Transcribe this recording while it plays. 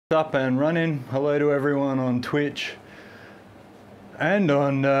Up and running. Hello to everyone on Twitch and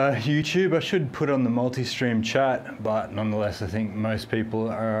on YouTube. I should put on the multi-stream chat, but nonetheless I think most people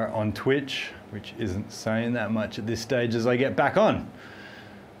are on Twitch, which isn't saying that much at this stage as I get back on.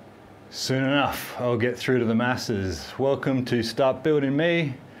 Soon enough I'll get through to the masses. Welcome to Start Building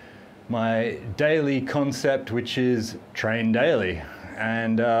Me, my daily concept, which is train daily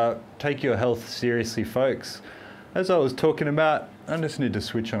and take your health seriously, folks. As I was talking about, I just need to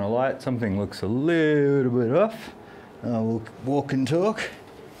switch on a light. Something looks a little bit off. We'll walk and talk.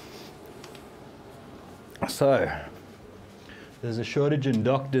 So, there's a shortage in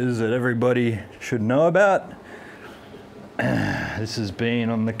doctors that everybody should know about. This has been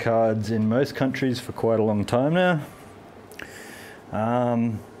on the cards in most countries for quite a long time now.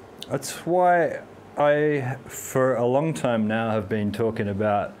 That's why I, for a long time now, have been talking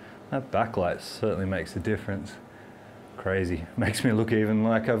about that backlight certainly makes a difference. Crazy. Makes me look even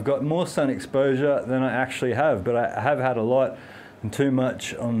like I've got more sun exposure than I actually have, but I have had a lot and too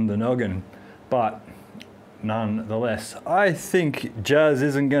much on the noggin. But nonetheless, I think Jazz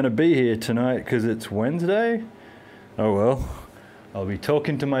isn't going to be here tonight because it's Wednesday. Oh well, I'll be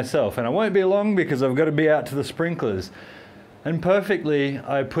talking to myself and I won't be long because I've got to be out to the sprinklers. And perfectly,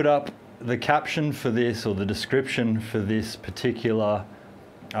 I put up the caption for this, or the description for this particular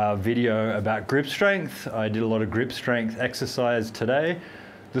video about grip strength. I did a lot of grip strength exercise today.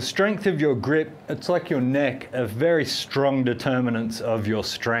 The strength of your grip, it's like your neck, are very strong determinants of your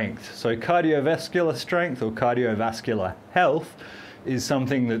strength. So cardiovascular strength or cardiovascular health is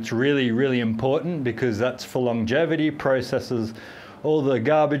something that's really, really important because that's for longevity, processes all the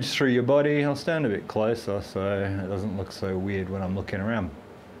garbage through your body. I'll stand a bit closer so it doesn't look so weird when I'm looking around.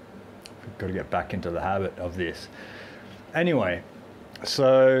 I've got to get back into the habit of this. Anyway,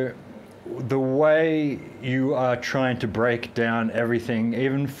 so the way you are trying to break down everything,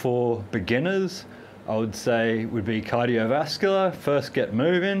 even for beginners, I would say would be cardiovascular. First, get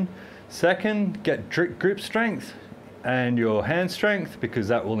moving. Second, get grip strength and your hand strength, because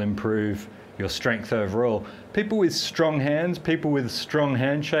that will improve your strength overall. People with strong hands, people with strong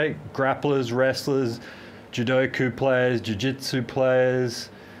handshake, grapplers, wrestlers, judoku players, jiu-jitsu players,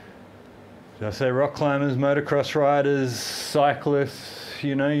 did I say rock climbers, motocross riders, cyclists,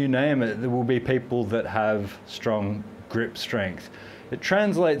 you know, you name it. There will be people that have strong grip strength. It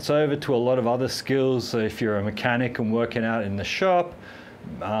translates over to a lot of other skills. So if you're a mechanic and working out in the shop,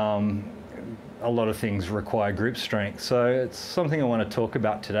 a lot of things require grip strength. So it's something I want to talk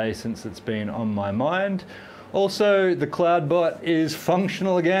about today since it's been on my mind. Also, the CloudBot is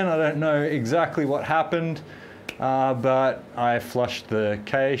functional again. I don't know exactly what happened. But I flushed the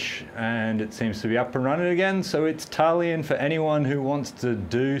cache and it seems to be up and running again. So it's tallying for anyone who wants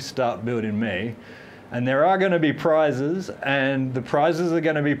to Start Building Me. And there are going to be prizes, and the prizes are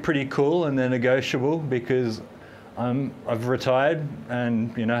going to be pretty cool and they're negotiable because I've retired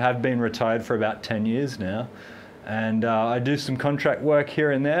and have been retired for about 10 years now. And I do some contract work here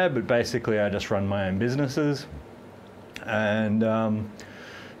and there, but basically I just run my own businesses and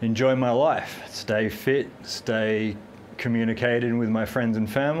enjoy my life, stay fit, stay communicating with my friends and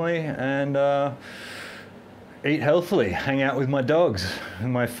family, and eat healthily, hang out with my dogs,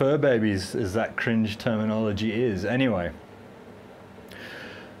 my fur babies, as that cringe terminology is. Anyway,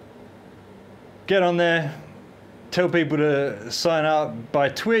 get on there, tell people to sign up by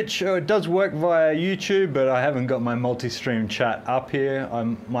Twitch. It does work via YouTube, but I haven't got my multi-stream chat up here. I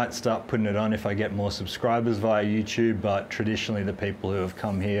might start putting it on if I get more subscribers via YouTube, but traditionally the people who have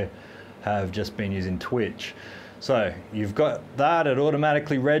come here have just been using Twitch. So you've got that, it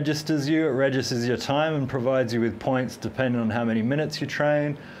automatically registers you, it registers your time and provides you with points depending on how many minutes you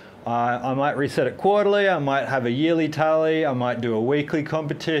train. I might reset it quarterly, I might have a yearly tally, I might do a weekly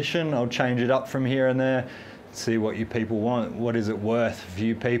competition, I'll change it up from here and there. See what you people want. What is it worth for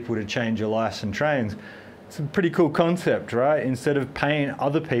you people to change your lives and trains? It's a pretty cool concept, right? Instead of paying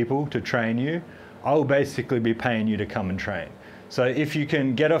other people to train you, I'll basically be paying you to come and train. So if you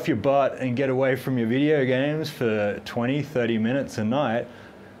can get off your butt and get away from your video games for 20, 30 minutes a night,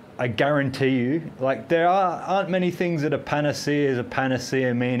 I guarantee you, like there aren't many things that are panaceas. A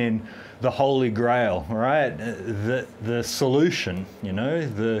panacea meaning the holy grail, right? The solution,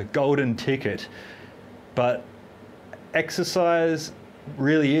 the golden ticket. But exercise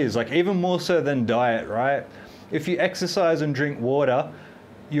really is, like even more so than diet, right? If you exercise and drink water,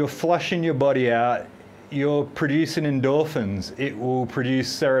 you're flushing your body out, you're producing endorphins, it will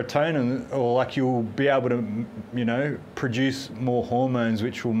produce serotonin, or like you'll be able to, produce more hormones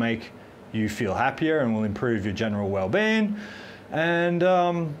which will make you feel happier and will improve your general well-being. And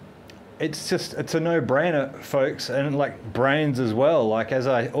it's a no-brainer, folks, and like brains as well. Like, as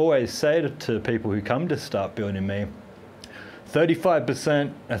I always say to people who come to Start Building Me,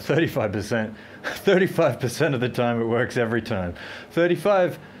 35% of the time it works every time.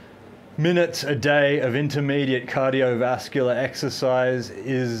 35 minutes a day of intermediate cardiovascular exercise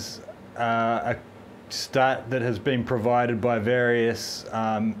is a stat that has been provided by various,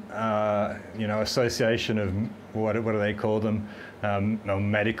 association of, what do they call them?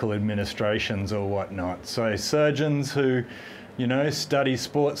 Medical administrations or whatnot. So surgeons who, study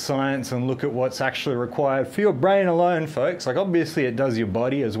sports science and look at what's actually required for your brain alone, folks. Like, obviously it does your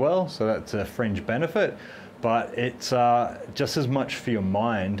body as well, so that's a fringe benefit, but it's just as much for your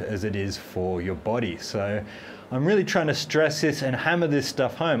mind as it is for your body. So I'm really trying to stress this and hammer this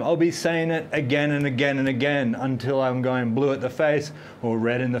stuff home. I'll be saying it again and again and again until I'm going blue at the face, or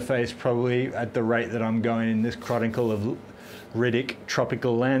red in the face, probably at the rate that I'm going in this chronicle of Riddick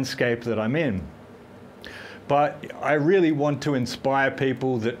tropical landscape that I'm in. But I really want to inspire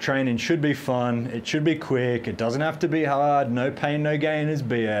people that training should be fun, it should be quick, it doesn't have to be hard, no pain, no gain is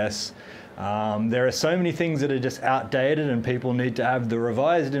BS. There are so many things that are just outdated and people need to have the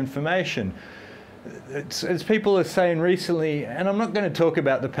revised information. As people are saying recently, and I'm not going to talk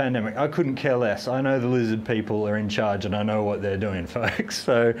about the pandemic, I couldn't care less. I know the lizard people are in charge and I know what they're doing, folks,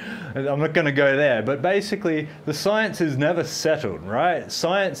 so I'm not going to go there. But basically, the science is never settled, right?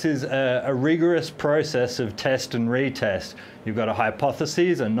 Science is a rigorous process of test and retest. You've got a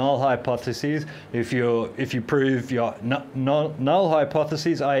hypothesis, a null hypothesis. If you prove your null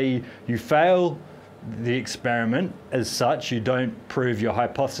hypothesis, i.e. you fail the experiment as such, you don't prove your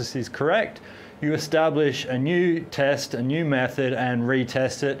hypothesis correct, you establish a new test, a new method, and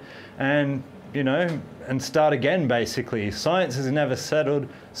retest it, and and start again, basically. Science is never settled,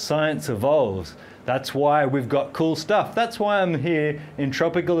 science evolves. That's why we've got cool stuff. That's why I'm here in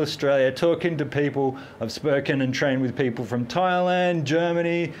tropical Australia talking to people. I've spoken and trained with people from Thailand,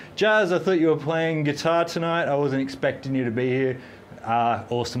 Germany. Jazz, I thought you were playing guitar tonight. I wasn't expecting you to be here.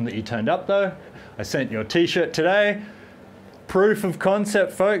 Awesome that you turned up though. I sent you a t-shirt today. Proof of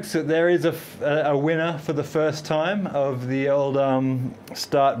concept, folks, that there is a winner for the first time of the old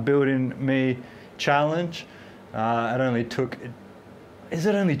Start Building Me challenge. It only took, is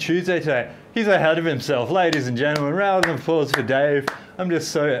it only Tuesday today? He's ahead of himself, ladies and gentlemen. Round of applause for Dave. I'm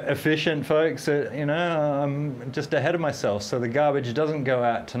just so efficient, folks, that, I'm just ahead of myself, so the garbage doesn't go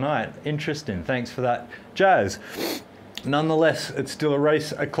out tonight. Interesting, thanks for that, Jazz. Nonetheless, it's still a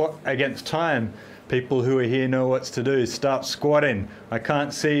race against time. People who are here know what's to do. Start squatting. I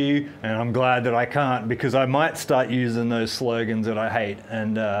can't see you, and I'm glad that I can't, because I might start using those slogans that I hate.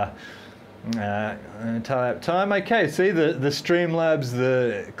 And time. Okay, see the Streamlabs,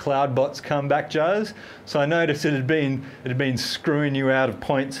 the cloud bots come back, Jazz. So I noticed it had been screwing you out of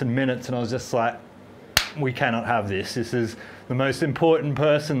points and minutes, and I was just like, we cannot have this. This is the most important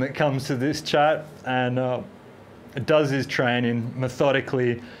person that comes to this chat, and does his training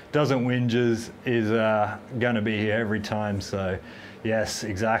methodically, doesn't whinges, is going to be here every time. So yes,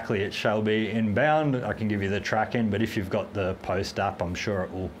 exactly, it shall be inbound. I can give you the tracking, but if you've got the Post app, I'm sure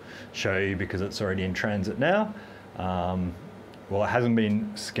it will show you because it's already in transit now. Well, it hasn't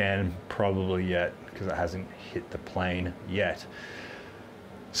been scanned probably yet because it hasn't hit the plane yet.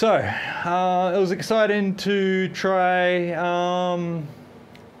 So it was exciting to try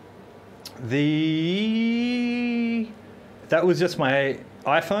that was just my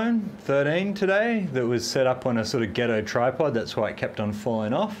iPhone 13 today that was set up on a sort of ghetto tripod. That's why it kept on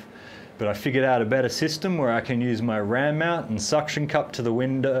falling off. But I figured out a better system where I can use my RAM mount and suction cup to the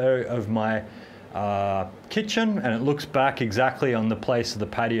window of my kitchen, and it looks back exactly on the place of the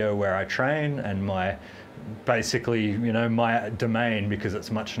patio where I train and my, basically, my domain, because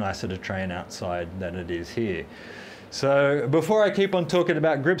it's much nicer to train outside than it is here. So before I keep on talking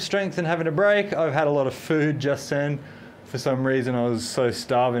about grip strength and having a break, I've had a lot of food just then. For some reason I was so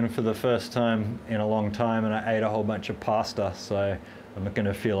starving for the first time in a long time, and I ate a whole bunch of pasta, so I'm not going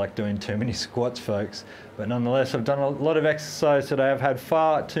to feel like doing too many squats, folks. But nonetheless, I've done a lot of exercise today. I've had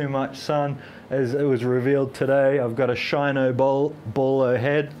far too much sun, as it was revealed today. I've got a Shino Bolo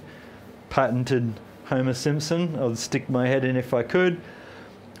head, patented Homer Simpson. I'll stick my head in if I could.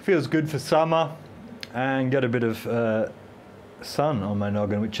 Feels good for summer, and get a bit of sun on my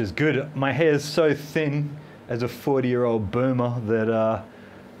noggin, which is good. My hair is so thin as a 40-year-old boomer that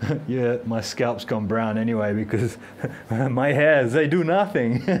yeah, my scalp's gone brown anyway, because my hairs, they do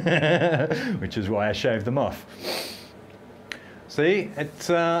nothing, which is why I shave them off. See,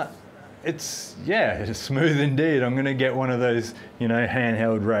 it's smooth indeed. I'm gonna get one of those,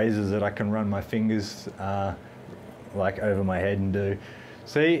 handheld razors that I can run my fingers like over my head and do.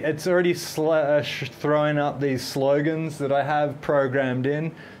 See, it's already throwing up these slogans that I have programmed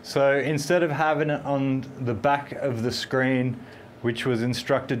in. So instead of having it on the back of the screen, which was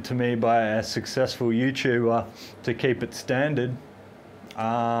instructed to me by a successful YouTuber to keep it standard.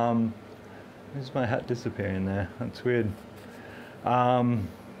 Where's my hat disappearing there? That's weird. To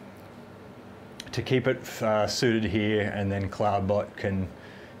keep it suited here, and then CloudBot can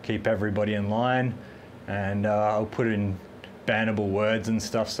keep everybody in line. And I'll put in bannable words and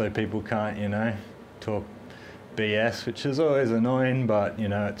stuff so people can't, you know, talk BS, which is always annoying, but, you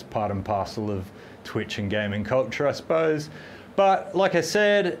know, it's part and parcel of Twitch and gaming culture, I suppose. But like I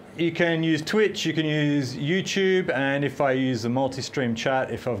said, you can use Twitch, you can use YouTube, and if I use the multi-stream chat,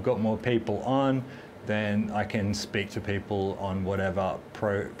 if I've got more people on, then I can speak to people on whatever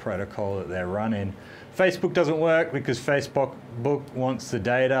protocol that they're running. Facebook doesn't work because Facebook wants the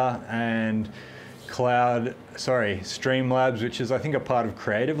data, and Streamlabs, which is I think a part of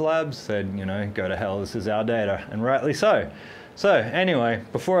Creative Labs, said, you know, go to hell, this is our data, and rightly so. So anyway,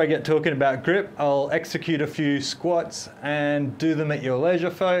 before I get talking about grip, I'll execute a few squats and do them at your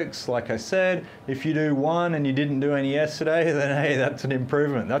leisure, folks. Like I said, if you do one and you didn't do any yesterday, then hey, that's an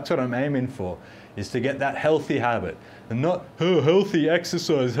improvement. That's what I'm aiming for, is to get that healthy habit, and not, oh, healthy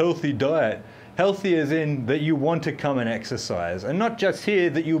exercise, healthy diet. Healthy as in that you want to come and exercise, and not just here,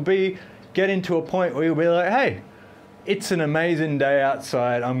 that you'll get into a point where you'll be like, hey, it's an amazing day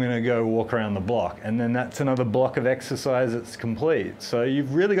outside, I'm gonna go walk around the block. And then that's another block of exercise that's complete. So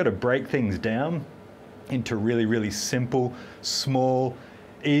you've really got to break things down into really, really simple, small,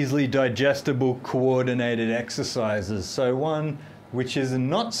 easily digestible, coordinated exercises. So one which is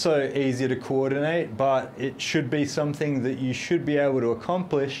not so easy to coordinate, but it should be something that you should be able to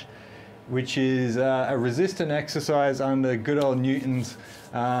accomplish, which is a resistant exercise under good old Newton's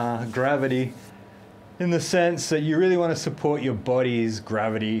gravity, in the sense that you really want to support your body's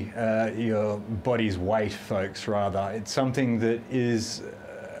gravity, your body's weight, folks, rather. It's something that is,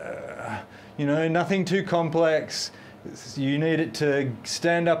 you know, nothing too complex. You need it to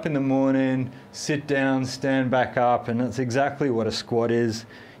stand up in the morning, sit down, stand back up, and that's exactly what a squat is.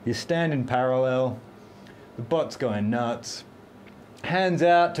 You stand in parallel, the bot's going nuts. Hands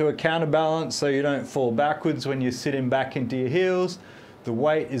out to a counterbalance so you don't fall backwards when you're sitting back into your heels. The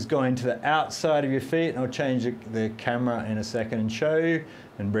weight is going to the outside of your feet, and I'll change the camera in a second and show you.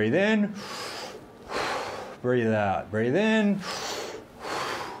 And breathe in, breathe out, breathe in.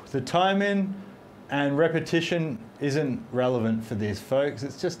 The timing and repetition isn't relevant for these, folks.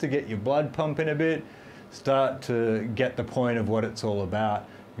 It's just to get your blood pumping a bit, start to get the point of what it's all about.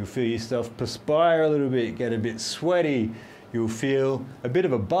 You'll feel yourself perspire a little bit, get a bit sweaty. You'll feel a bit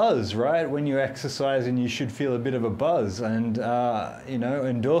of a buzz, right? When you exercise, and you should feel a bit of a buzz. And you know,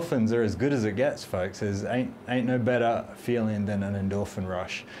 endorphins are as good as it gets, folks. There's ain't no better feeling than an endorphin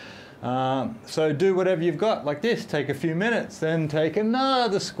rush. So do whatever you've got, like this. Take a few minutes, then take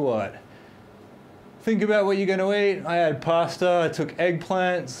another squat. Think about what you're going to eat. I had pasta. I took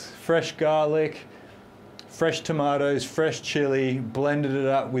eggplants, fresh garlic, fresh tomatoes, fresh chili, blended it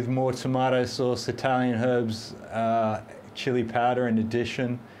up with more tomato sauce, Italian herbs, chili powder in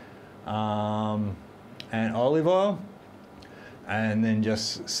addition, and olive oil, and then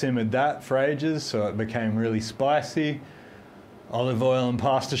just simmered that for ages so it became really spicy. Olive oil and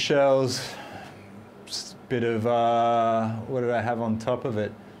pasta shells, bit of, what did I have on top of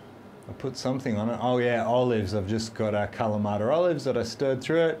it? I put something on it. Oh yeah, olives. I've just got Kalamata olives that I stirred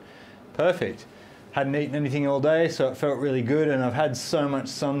through it. Perfect. Hadn't eaten anything all day, so it felt really good, and I've had so much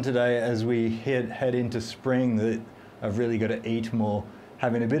sun today as we head into spring that I've really got to eat more.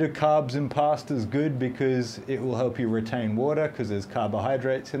 Having a bit of carbs in pasta is good because it will help you retain water because there's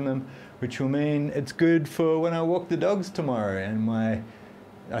carbohydrates in them, which will mean it's good for when I walk the dogs tomorrow. And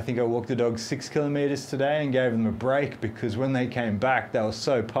I think I walked the dogs 6 kilometers today and gave them a break because when they came back, they were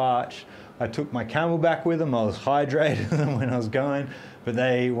so parched. I took my Camelback with them. I was hydrated them when I was going, but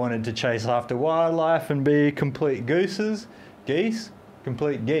they wanted to chase after wildlife and be complete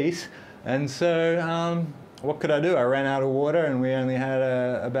complete geese. And so, what could I do? I ran out of water and we only had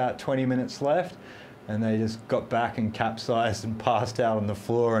about 20 minutes left, and they just got back and capsized and passed out on the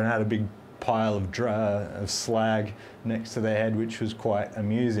floor and had a big pile of slag next to their head, which was quite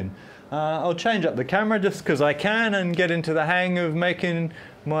amusing. I'll change up the camera just because I can and get into the hang of making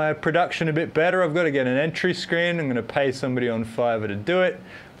my production a bit better. I've got to get an entry screen. I'm going to pay somebody on Fiverr to do it,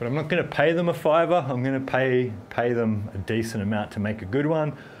 but I'm not going to pay them a $5. I'm going to pay them a decent amount to make a good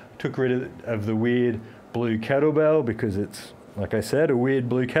one. Took rid of the weird blue kettlebell because it's, like I said, a weird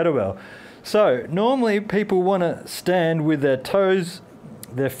blue kettlebell. So normally people want to stand with their toes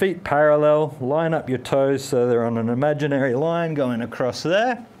their feet parallel, line up your toes so they're on an imaginary line going across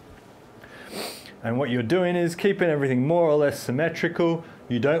there. And what you're doing is keeping everything more or less symmetrical.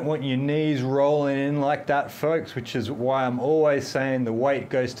 You don't want your knees rolling in like that, folks, which is why I'm always saying the weight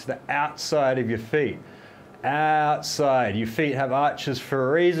goes to the outside of your feet. Outside. Your feet have arches for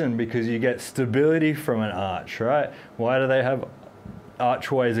a reason, because you get stability from an arch, right? Why do they have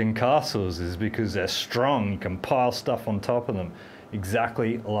archways in castles? Is because they're strong. You can pile stuff on top of them,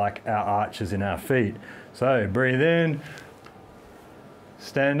 exactly like our arches in our feet. So breathe in,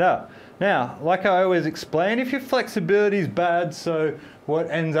 stand up. Now, like I always explain, if your flexibility is bad, so what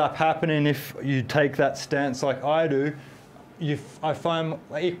ends up happening if you take that stance like I do, I find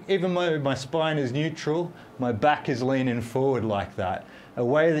even though my spine is neutral, my back is leaning forward like that. A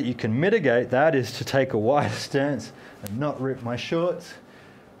way that you can mitigate that is to take a wider stance and not rip my shorts,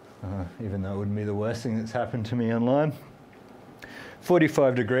 even though it wouldn't be the worst thing that's happened to me online.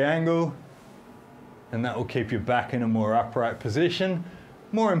 45-degree angle, and that will keep your back in a more upright position.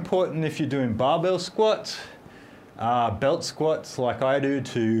 More important if you're doing barbell squats, belt squats like I do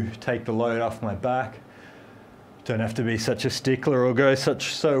to take the load off my back. Don't have to be such a stickler or go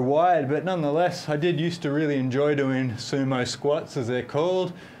so wide, but nonetheless, I did used to really enjoy doing sumo squats, as they're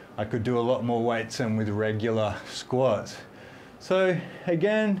called. I could do a lot more weights than with regular squats. So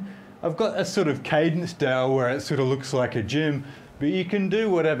again, I've got a sort of cadence dial where it sort of looks like a gym, but you can do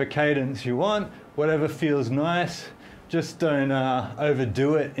whatever cadence you want, whatever feels nice. Just don't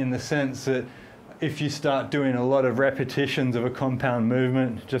overdo it, in the sense that if you start doing a lot of repetitions of a compound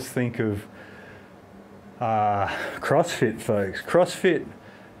movement, just think of CrossFit, folks. CrossFit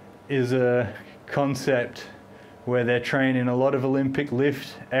is a concept where they're training a lot of Olympic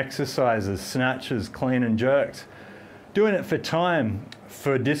lift exercises, snatches, clean and jerks. Doing it for time,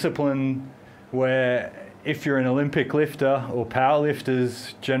 for discipline, where if you're an Olympic lifter, or power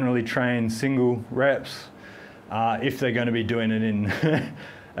lifters generally train single reps, if they're going to be doing it in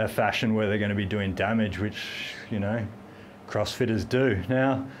a fashion where they're going to be doing damage, which, you know, CrossFitters do.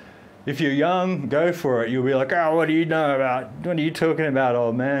 Now, if you're young, go for it. You'll be like, oh, what do you know about, what are you talking about,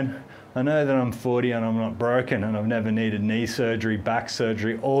 old man? I know that I'm 40 and I'm not broken, and I've never needed knee surgery, back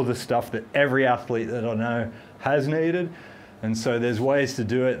surgery, all the stuff that every athlete that I know has needed. And so there's ways to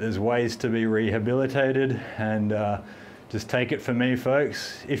do it. There's ways to be rehabilitated, and just take it from me,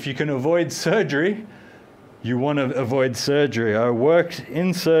 folks. If you can avoid surgery, you want to avoid surgery. I worked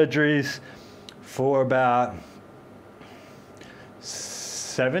in surgeries for about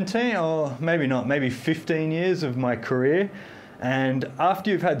 17, or maybe not, maybe 15 years of my career. And after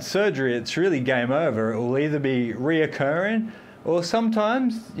you've had surgery, it's really game over. It will either be reoccurring, or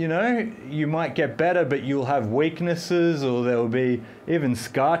sometimes, you know, you might get better, but you'll have weaknesses, or there will be even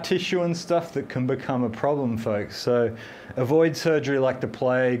scar tissue and stuff that can become a problem, folks. So avoid surgery like the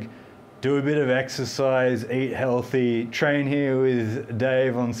plague. Do a bit of exercise, eat healthy, train here with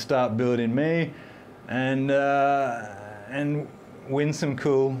Dave on startbuilding.me, and win some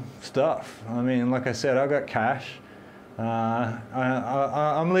cool stuff. I mean, like I said, I got cash.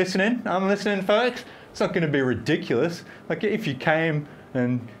 I'm listening, folks. It's not going to be ridiculous. Like if you came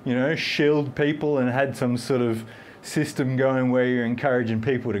and, you know, shilled people and had some sort of system going where you're encouraging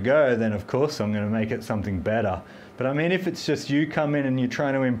people to go, then of course I'm going to make it something better. But I mean, if it's just you come in and you're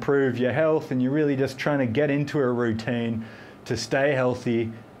trying to improve your health and you're really just trying to get into a routine to stay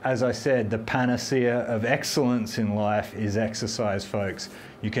healthy, as I said, the panacea of excellence in life is exercise, folks.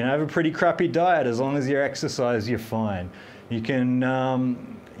 You can have a pretty crappy diet, as long as you exercise, you're fine. You can,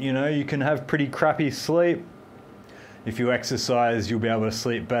 you know, you can have pretty crappy sleep. If you exercise, you'll be able to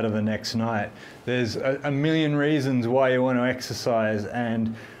sleep better the next night. There's a million reasons why you want to exercise,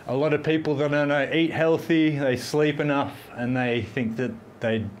 and a lot of people that don't know, eat healthy, they sleep enough, and they think that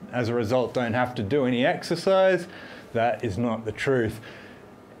they, as a result, don't have to do any exercise. That is not the truth.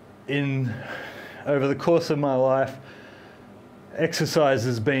 Over the course of my life, exercise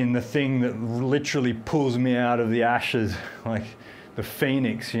has been the thing that literally pulls me out of the ashes, like the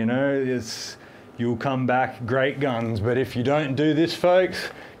phoenix, you know. You'll come back great guns, but if you don't do this, folks,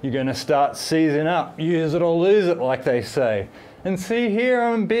 you're going to start seizing up. Use it or lose it, like they say. And see, here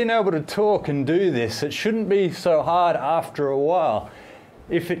I'm being able to talk and do this. It shouldn't be so hard after a while.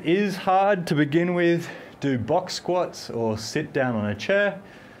 If it is hard to begin with, do box squats or sit down on a chair.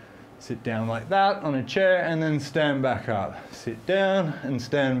 Sit down like that on a chair and then stand back up. Sit down and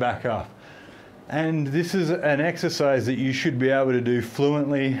stand back up. And this is an exercise that you should be able to do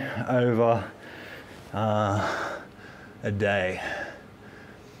fluently over a day.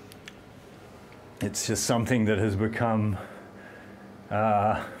 It's just something that has become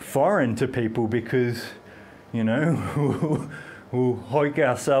foreign to people because, you know, we'll hoik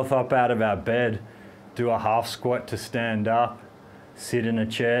ourselves up out of our bed, do a half squat to stand up, sit in a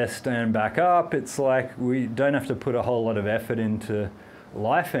chair, stand back up. It's like we don't have to put a whole lot of effort into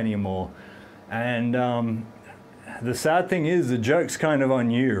life anymore. And the sad thing is, the joke's kind of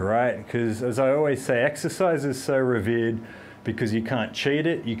on you, right? Because as I always say, exercise is so revered because you can't cheat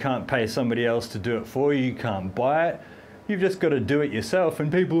it, you can't pay somebody else to do it for you, you can't buy it. You've just got to do it yourself.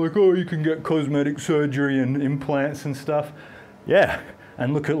 And people are like, oh, you can get cosmetic surgery and implants and stuff. Yeah,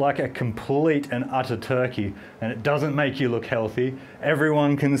 and look at like a complete and utter turkey, and it doesn't make you look healthy.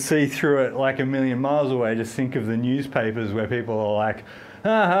 Everyone can see through it like a million miles away. Just think of the newspapers where people are like,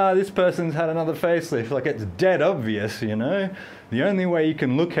 haha, this person's had another facelift. Like, it's dead obvious, you know? The only way you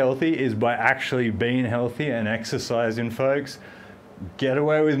can look healthy is by actually being healthy and exercising, folks. Get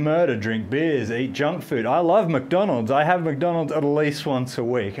away with murder, drink beers, eat junk food. I love McDonald's. I have McDonald's at least once a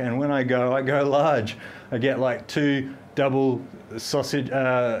week, and when I go large. I get like 2 double sausage and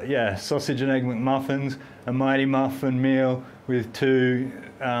egg McMuffins, a Mighty Muffin meal with 2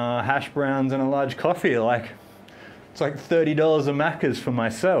 hash browns and a large coffee. Like, it's like $30 a Macca's for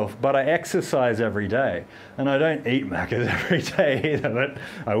myself, but I exercise every day. And I don't eat Macca's every day either, but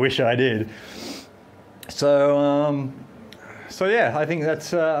I wish I did. So yeah, I think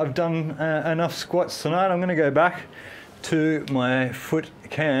that's, I've done enough squats tonight. I'm gonna go back to my foot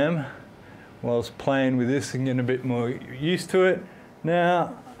cam whilst playing with this and getting a bit more used to it.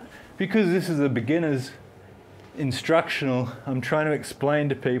 Now, because this is a beginner's instructional, I'm trying to explain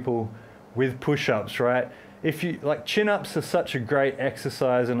to people with push-ups, right? If you, like, chin-ups are such a great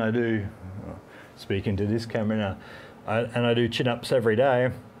exercise, and I do, speaking to this camera now, and I do chin-ups every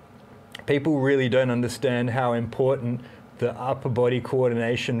day. People really don't understand how important the upper body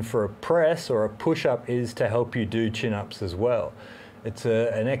coordination for a press or a push-up is to help you do chin-ups as well. It's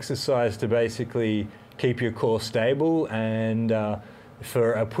an exercise to basically keep your core stable, and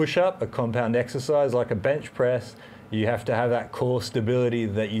for a push-up, a compound exercise like a bench press, you have to have that core stability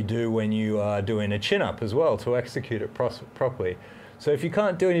that you do when you are doing a chin-up as well to execute it properly. So if you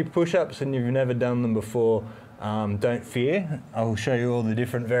can't do any push-ups and you've never done them before, don't fear. I'll show you all the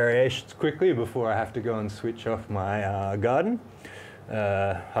different variations quickly before I have to go and switch off my garden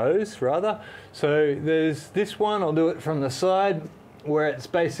hose, rather. So there's this one, I'll do it from the side, where it's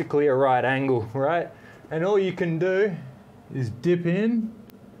basically a right angle, right? And all you can do is dip in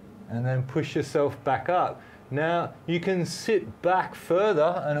and then push yourself back up. Now, you can sit back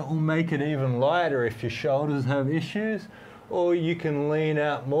further and it will make it even lighter if your shoulders have issues, or you can lean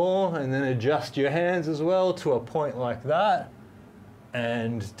out more and then adjust your hands as well to a point like that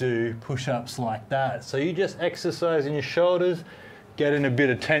and do push-ups like that. So you just exercising your shoulders, getting a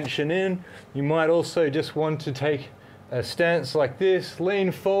bit of tension in. You might also just want to take a stance like this,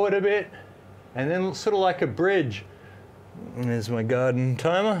 lean forward a bit, and then sort of like a bridge. And there's my garden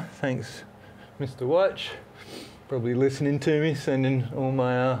timer. Thanks, Mr. Watch. Probably listening to me, sending all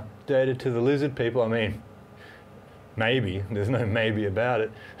my data to the lizard people. I mean, maybe. There's no maybe about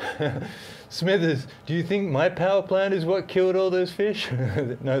it. Smithers, do you think my power plant is what killed all those fish?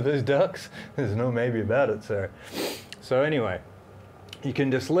 No, those ducks? There's no maybe about it, sir. So anyway, you can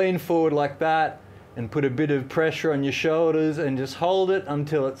just lean forward like that and put a bit of pressure on your shoulders and just hold it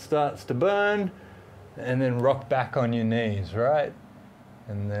until it starts to burn, and then rock back on your knees, right?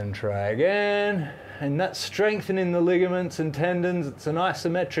 And then try again. And that's strengthening the ligaments and tendons. It's an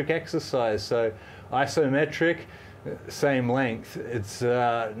isometric exercise. So isometric, same length. It's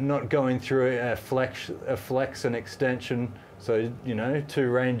not going through a flex and extension. So, you know, 2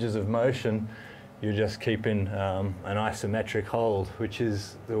 ranges of motion. You're just keeping an isometric hold, which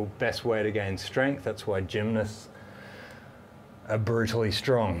is the best way to gain strength. That's why gymnasts are brutally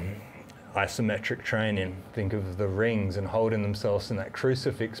strong. Isometric training. Think of the rings and holding themselves in that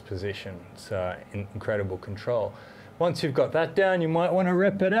crucifix position. It's incredible control. Once you've got that down, you might want to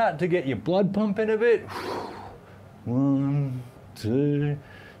rep it out to get your blood pumping a bit. 1, 2,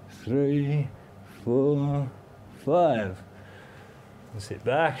 3, 4, 5. Sit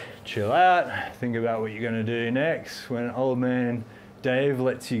back, chill out, think about what you're going to do next when old man Dave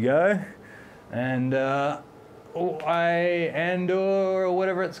lets you go. And or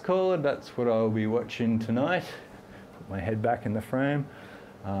whatever it's called, that's what I'll be watching tonight. Put my head back in the frame.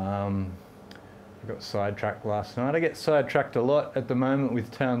 I got sidetracked last night. I get sidetracked a lot at the moment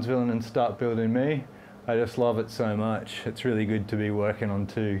with Townsville and startbuilding.me. I just love it so much. It's really good to be working on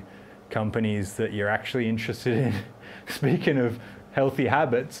 2 companies that you're actually interested in. Speaking of healthy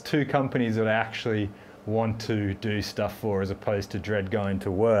habits, 2 companies that I actually want to do stuff for as opposed to dread going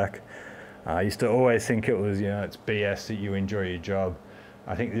to work. I used to always think it was, you know, it's BS that you enjoy your job.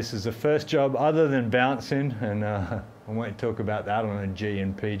 I think this is the first job other than bouncing, and I won't talk about that on a G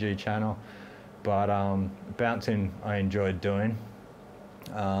and PG channel, but bouncing I enjoyed doing,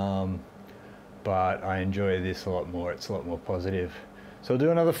 but I enjoy this a lot more. It's a lot more positive. So I'll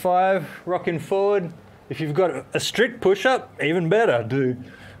do another 5, rocking forward. If you've got a strict push-up, even better, do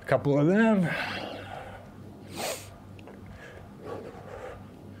a couple of them.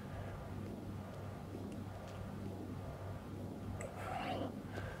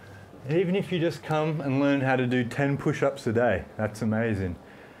 Even if you just come and learn how to do 10 push-ups a day, that's amazing.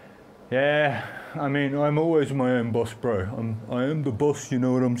 Yeah, I mean, I'm always my own boss, bro. I am the boss, you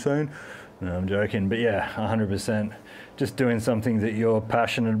know what I'm saying? No, I'm joking, but yeah, 100%. Just doing something that you're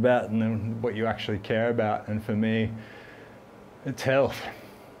passionate about and then what you actually care about. And for me, it's health.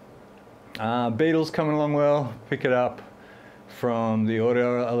 Beetle's coming along well. Pick it up from the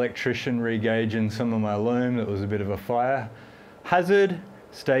auto electrician, regauging some of my loom. That was a bit of a fire hazard.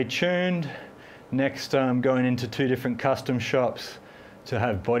 Stay tuned. Next, I'm going into 2 different custom shops to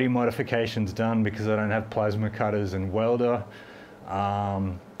have body modifications done because I don't have plasma cutters and welder.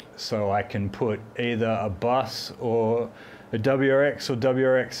 So I can put either a bus or a WRX or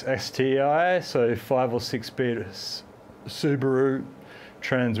WRX STI, so 5 or 6 speed Subaru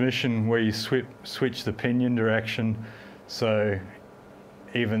transmission where you switch the pinion direction. So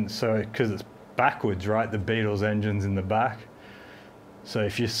even so, because it's backwards, right? The Beetle's engine's in the back. So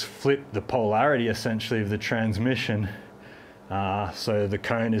if you flip the polarity essentially of the transmission, so the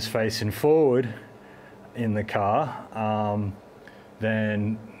cone is facing forward in the car,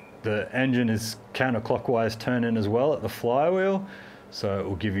 then the engine is counterclockwise turning as well at the flywheel, so it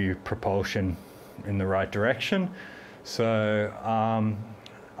will give you propulsion in the right direction. So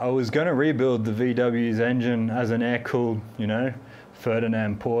I was going to rebuild the VW's engine as an air-cooled, you know,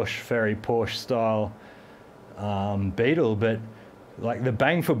 Ferdinand Porsche, Ferry Porsche style Beetle, but like the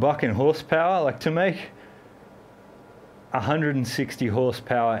bang for buck in horsepower, like to make a 160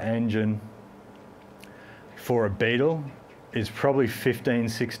 horsepower engine for a Beetle is probably 15,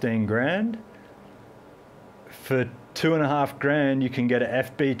 16 grand. For 2.5 grand, you can get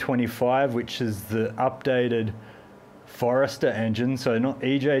a FB25, which is the updated Forester engine. So not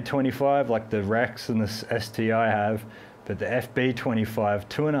EJ25 like the Rex and the STI have, but the FB25,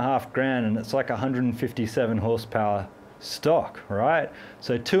 2.5 grand, and it's like 157 horsepower stock, right?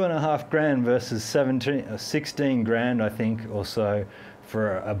 So 2.5 grand versus 16 grand, I think, or so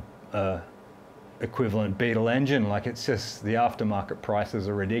for a equivalent Beetle engine. Like, it's just, the aftermarket prices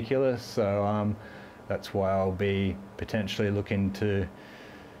are ridiculous. So that's why I'll be potentially looking to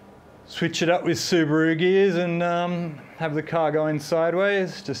switch it up with Subaru gears and have the car going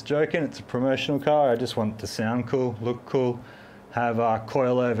sideways. Just joking, it's a promotional car. I just want it to sound cool, look cool, have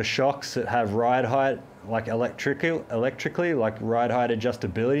coilover shocks that have ride height, like electrically, like ride height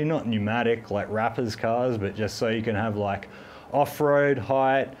adjustability, not pneumatic like rappers cars, but just so you can have like off-road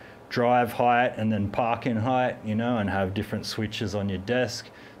height, drive height, and then parking height, you know, and have different switches on your desk,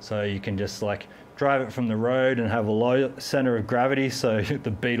 so you can just like drive it from the road and have a low center of gravity, so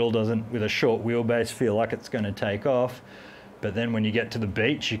the Beetle doesn't, with a short wheelbase, feel like it's going to take off. But then when you get to the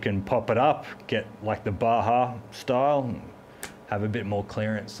beach, you can pop it up, get like the Baja style, have a bit more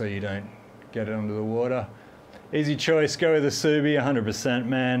clearance so you don't get it under the water. Easy choice, go with the Subi, 100%,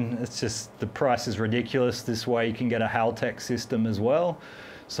 man. It's just, the price is ridiculous. This way you can get a Haltech system as well.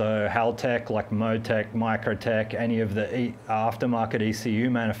 So Haltech, like Motec, Microtech, any of the aftermarket ECU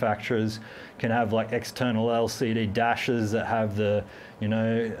manufacturers can have like external LCD dashes that have the, you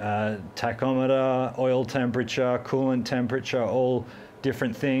know, tachometer, oil temperature, coolant temperature, all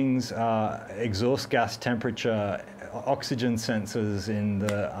different things, exhaust gas temperature, oxygen sensors in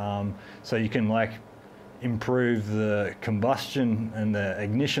the, so you can like improve the combustion and the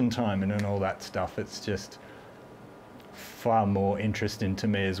ignition time and all that stuff. It's just far more interesting to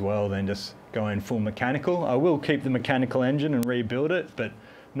me as well than just going full mechanical. I will keep the mechanical engine and rebuild it, but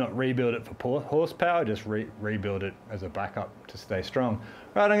not rebuild it for horsepower, just rebuild it as a backup to stay strong.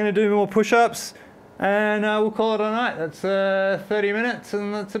 Right, I'm going to do more push-ups and we'll call it a night. That's 30 minutes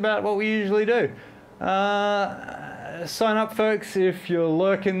and that's about what we usually do. Sign up, folks, if you're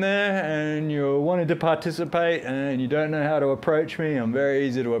lurking there and you're wanting to participate and you don't know how to approach me. I'm very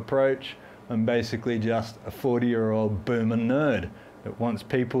easy to approach. I'm basically just a 40-year-old boomer nerd that wants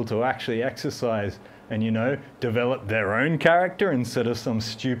people to actually exercise and, you know, develop their own character instead of some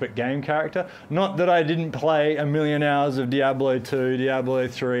stupid game character. Not that I didn't play a million hours of Diablo 2, Diablo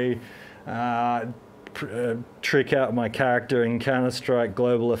 3, trick out my character in Counter-Strike,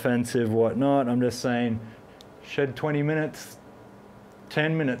 Global Offensive, whatnot. I'm just saying, shed 20 minutes,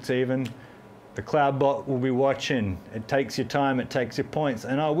 10 minutes even, The cloud bot will be watching. It takes your time, it takes your points,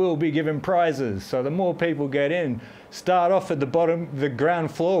 and I will be giving prizes. So the more people get in, start off at the bottom, the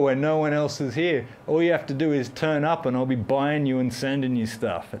ground floor where no one else is here. All you have to do is turn up and I'll be buying you and sending you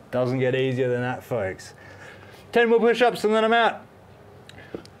stuff. It doesn't get easier than that, folks. 10 more push-ups and then I'm out.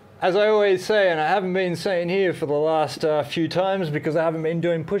 As I always say, and I haven't been saying here for the last few times because I haven't been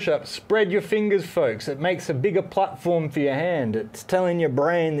doing push-ups, spread your fingers, folks. It makes a bigger platform for your hand. It's telling your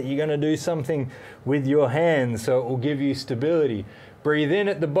brain that you're going to do something with your hands, so it will give you stability. Breathe in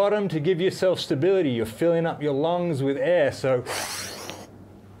at the bottom to give yourself stability. You're filling up your lungs with air, so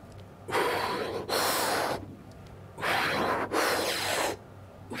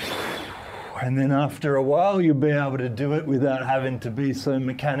and then after a while you'll be able to do it without having to be so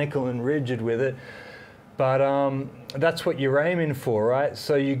mechanical and rigid with it. But that's what you're aiming for, right?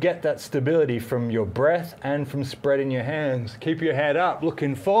 So you get that stability from your breath and from spreading your hands. Keep your head up,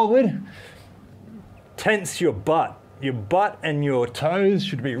 looking forward. Tense your butt. Your butt and your toes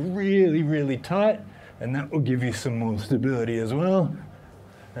should be really, really tight, and that will give you some more stability as well.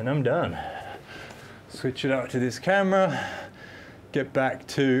 And I'm done. Switch it up to this camera. Get back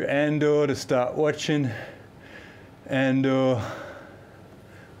to Andor to start watching. Andor,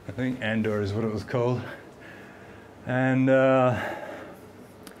 I think Andor is what it was called. And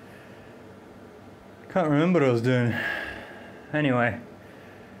can't remember what I was doing. Anyway,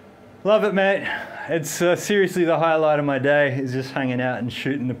 love it, mate. It's seriously the highlight of my day, is just hanging out and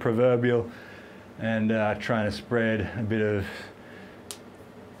shooting the proverbial and trying to spread a bit of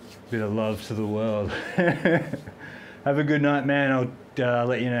love to the world. Have a good night, man. I'll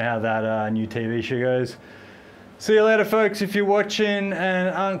let you know how that new TV show goes. See you later, folks. If you're watching and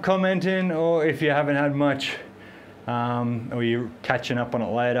aren't commenting, or if you haven't had much, or you're catching up on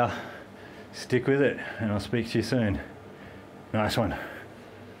it later, stick with it, and I'll speak to you soon. Nice one.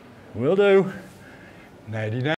 Will do. 99.